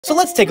So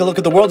let's take a look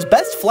at the world's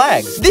best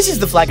flags. This is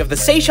the flag of the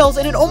Seychelles,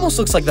 and it almost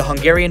looks like the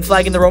Hungarian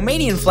flag and the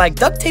Romanian flag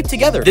duct taped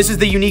together. This is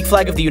the unique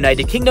flag of the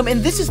United Kingdom,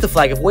 and this is the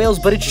flag of Wales,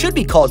 but it should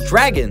be called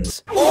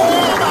dragons.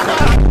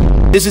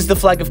 This is the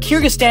flag of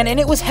Kyrgyzstan, and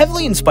it was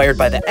heavily inspired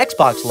by the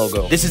Xbox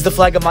logo. This is the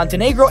flag of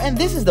Montenegro, and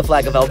this is the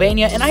flag of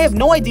Albania, and I have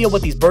no idea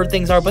what these bird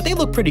things are, but they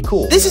look pretty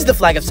cool. This is the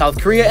flag of South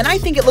Korea, and I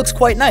think it looks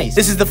quite nice.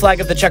 This is the flag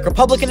of the Czech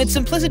Republic, and its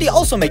simplicity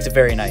also makes it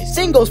very nice.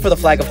 Same goes for the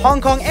flag of Hong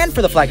Kong and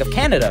for the flag of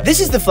Canada. This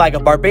is the flag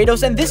of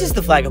Barbados, and this is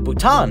the flag of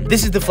Bhutan.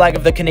 This is the flag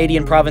of the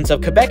Canadian province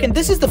of Quebec, and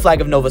this is the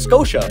flag of Nova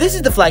Scotia. This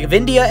is the flag of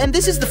India, and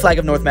this is the flag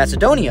of North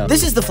Macedonia.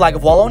 This is the flag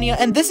of Wallonia,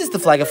 and this is the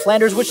flag of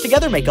Flanders, which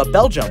together make up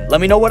Belgium.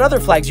 Let me know what other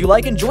flags you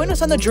like, and join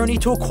us on the journey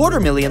to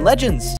 250,000 legends.